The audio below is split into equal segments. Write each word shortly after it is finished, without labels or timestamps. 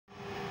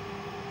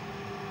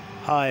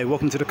Hi,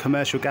 welcome to the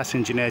Commercial Gas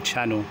Engineer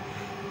channel.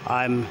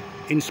 I'm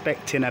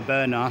inspecting a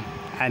burner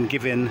and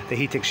giving the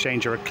heat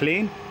exchanger a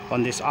clean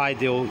on this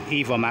ideal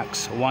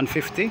Evomax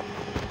 150.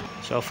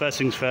 So first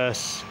things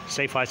first,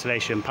 safe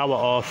isolation, power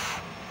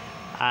off,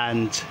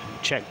 and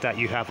check that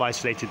you have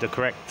isolated the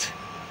correct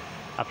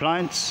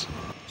appliance.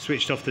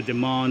 Switched off the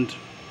demand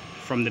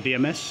from the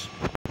BMS.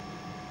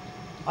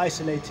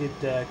 Isolated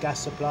the gas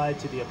supply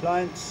to the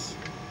appliance.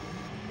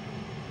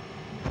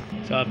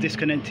 So I've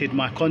disconnected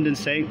my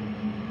condensate.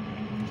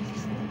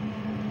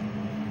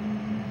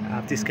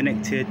 I've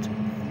disconnected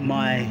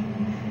my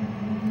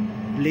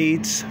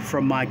leads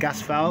from my gas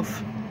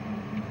valve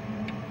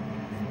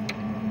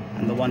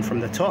and the one from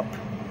the top.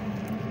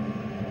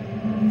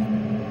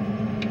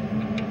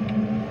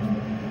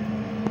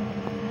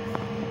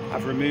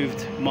 I've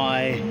removed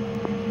my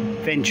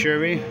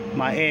venturi,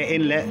 my air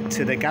inlet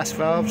to the gas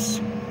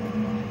valves.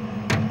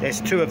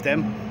 There's two of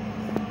them.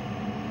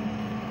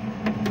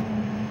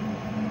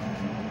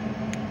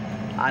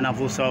 And I've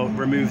also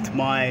removed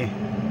my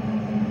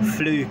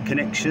flue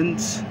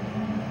connections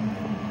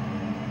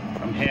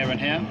from here and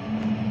here.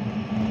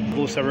 I've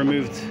also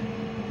removed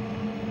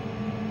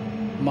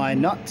my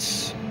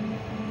nuts.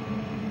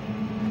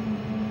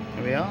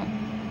 Here we are.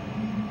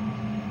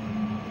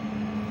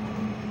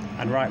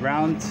 And right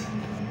round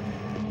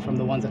from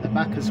the ones at the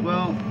back as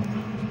well.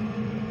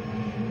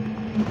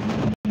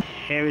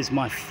 Here is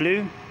my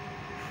flue.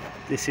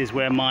 This is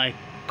where my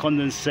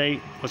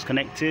condensate was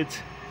connected.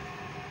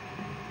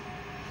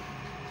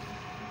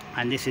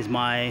 And this is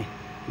my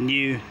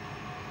new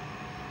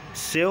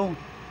seal.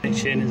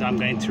 Is I'm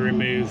going to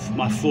remove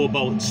my 4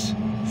 bolts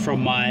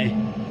from my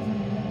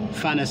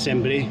fan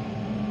assembly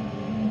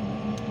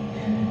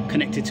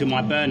connected to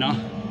my burner,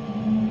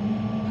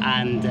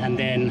 and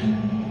then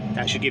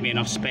that should give me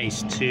enough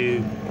space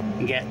to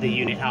get the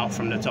unit out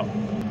from the top.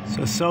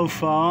 So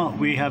far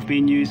we have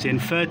been using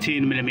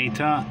 13mm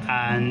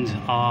and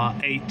our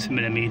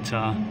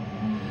 8mm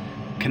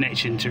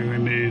connection to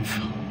remove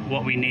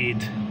what we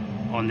need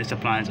on this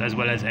appliance, as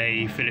well as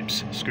a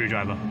Phillips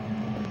screwdriver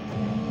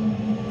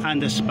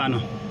and a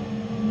spanner.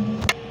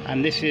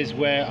 And this is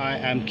where I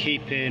am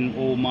keeping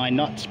all my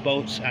nuts,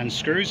 bolts and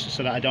screws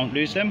so that I don't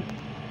lose them.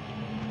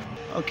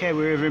 Okay,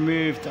 we've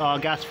removed our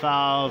gas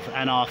valve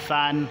and our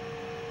fan.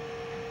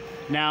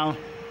 Now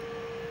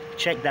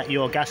check that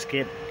your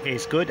gasket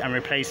is good and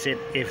replace it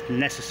if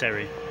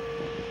necessary.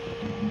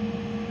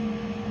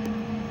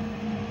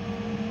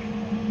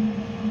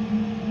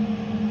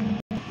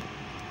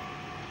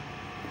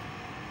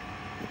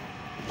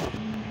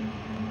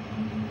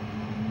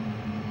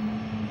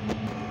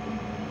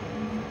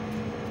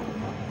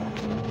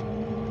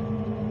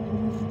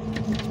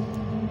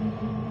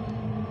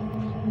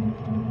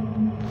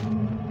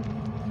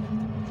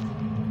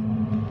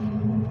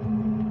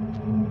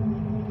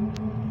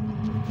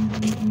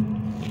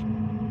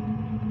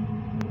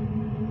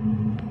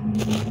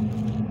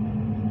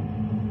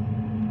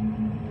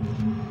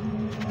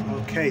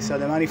 Okay, so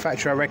the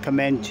manufacturer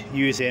recommend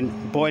using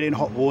boiling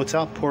hot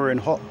water,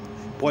 pouring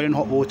boiling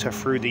hot water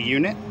through the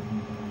unit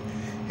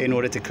in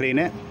order to clean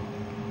it.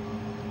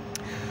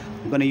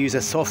 I'm going to use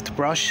a soft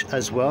brush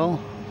as well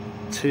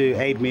to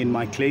aid me in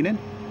my cleaning.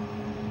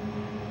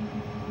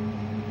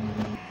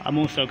 I'm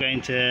also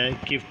going to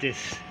give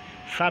this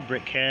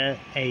fabric here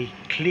a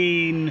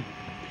clean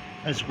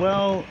as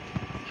well,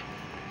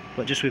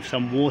 but just with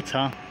some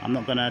water. I'm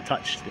not going to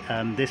touch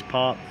this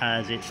part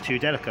as it's too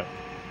delicate.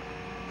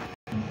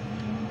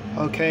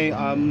 Okay,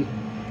 I'm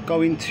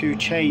going to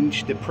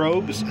change the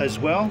probes as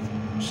well.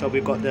 So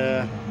we've got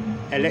the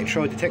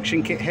electrode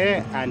detection kit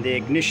here and the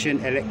ignition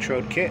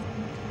electrode kit.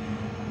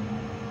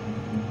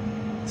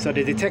 So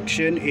the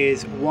detection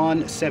is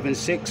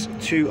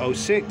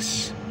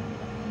 176206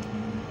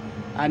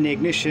 and the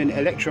ignition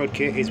electrode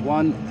kit is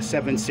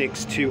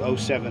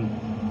 176207.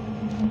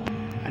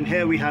 And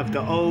here we have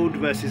the old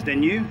versus the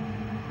new.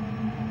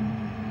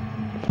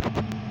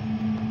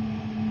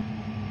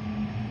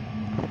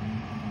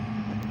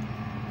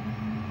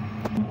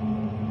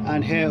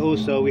 And here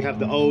also we have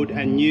the old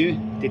and new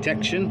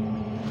detection.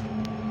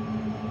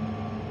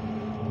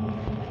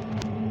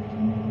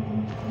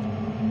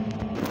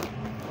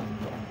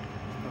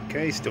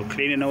 Okay, still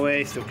cleaning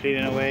away, still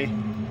cleaning away.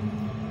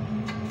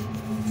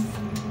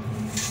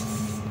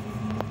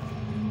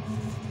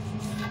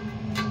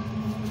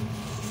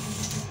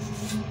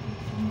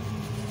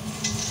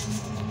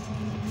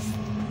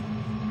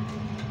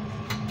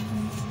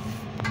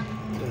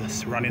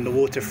 Just running the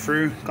water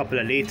through, a couple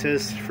of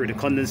litres through the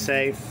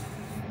condensate.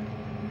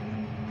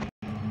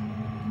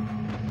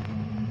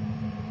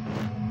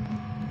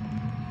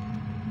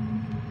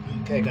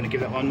 Okay, going to give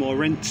that one more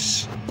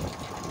rinse.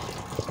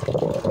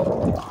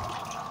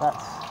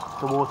 That's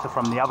the water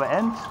from the other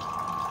end.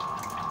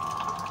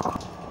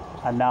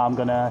 And now I'm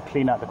going to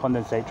clean out the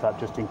condensate trap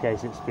just in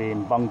case it's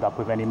been bunged up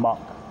with any muck.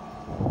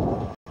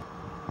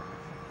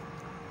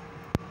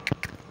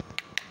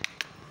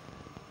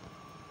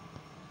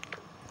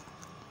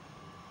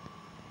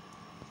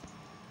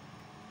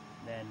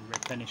 Then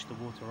replenish the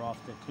water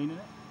after cleaning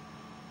it.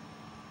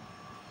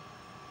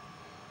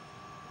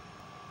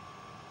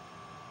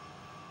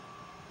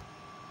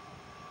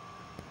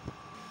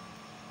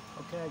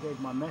 I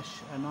gave my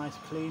mesh a nice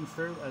clean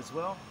through as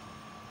well.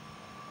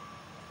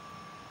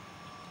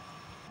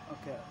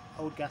 Okay,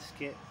 old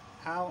gasket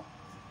out,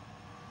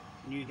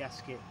 new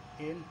gasket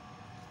in.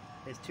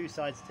 There's two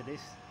sides to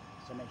this,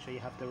 so make sure you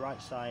have the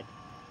right side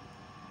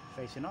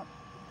facing up.